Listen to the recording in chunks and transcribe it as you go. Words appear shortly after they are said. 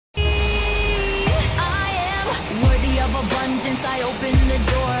close, I open the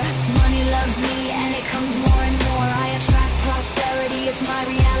door. Money loves me and it comes more and more. I attract prosperity, it's my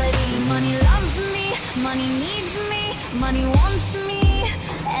reality. Money loves me, money needs me, money wants me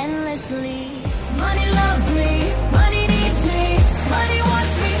endlessly. Money loves me, money needs me, money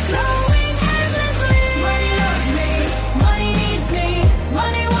wants me flowing endlessly. Money loves me, money needs me,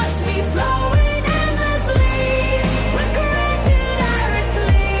 money wants me flowing endlessly. With gratitude I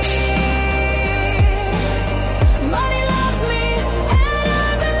receive. Money loves me and I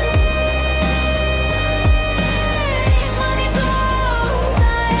believe. Money flows,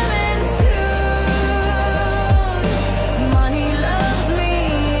 I am in tune. Money loves me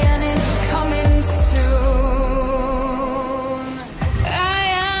and it's coming soon. I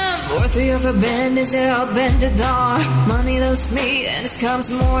am worthy of abundance and I'll bend the door. Money loves me and it comes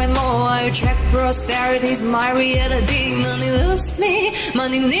more and more. I attract prosperity, it's my reality. Money loves me,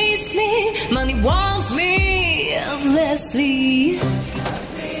 money needs me, money wants me endlessly.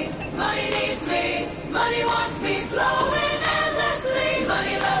 Money needs me, money wants me, flow.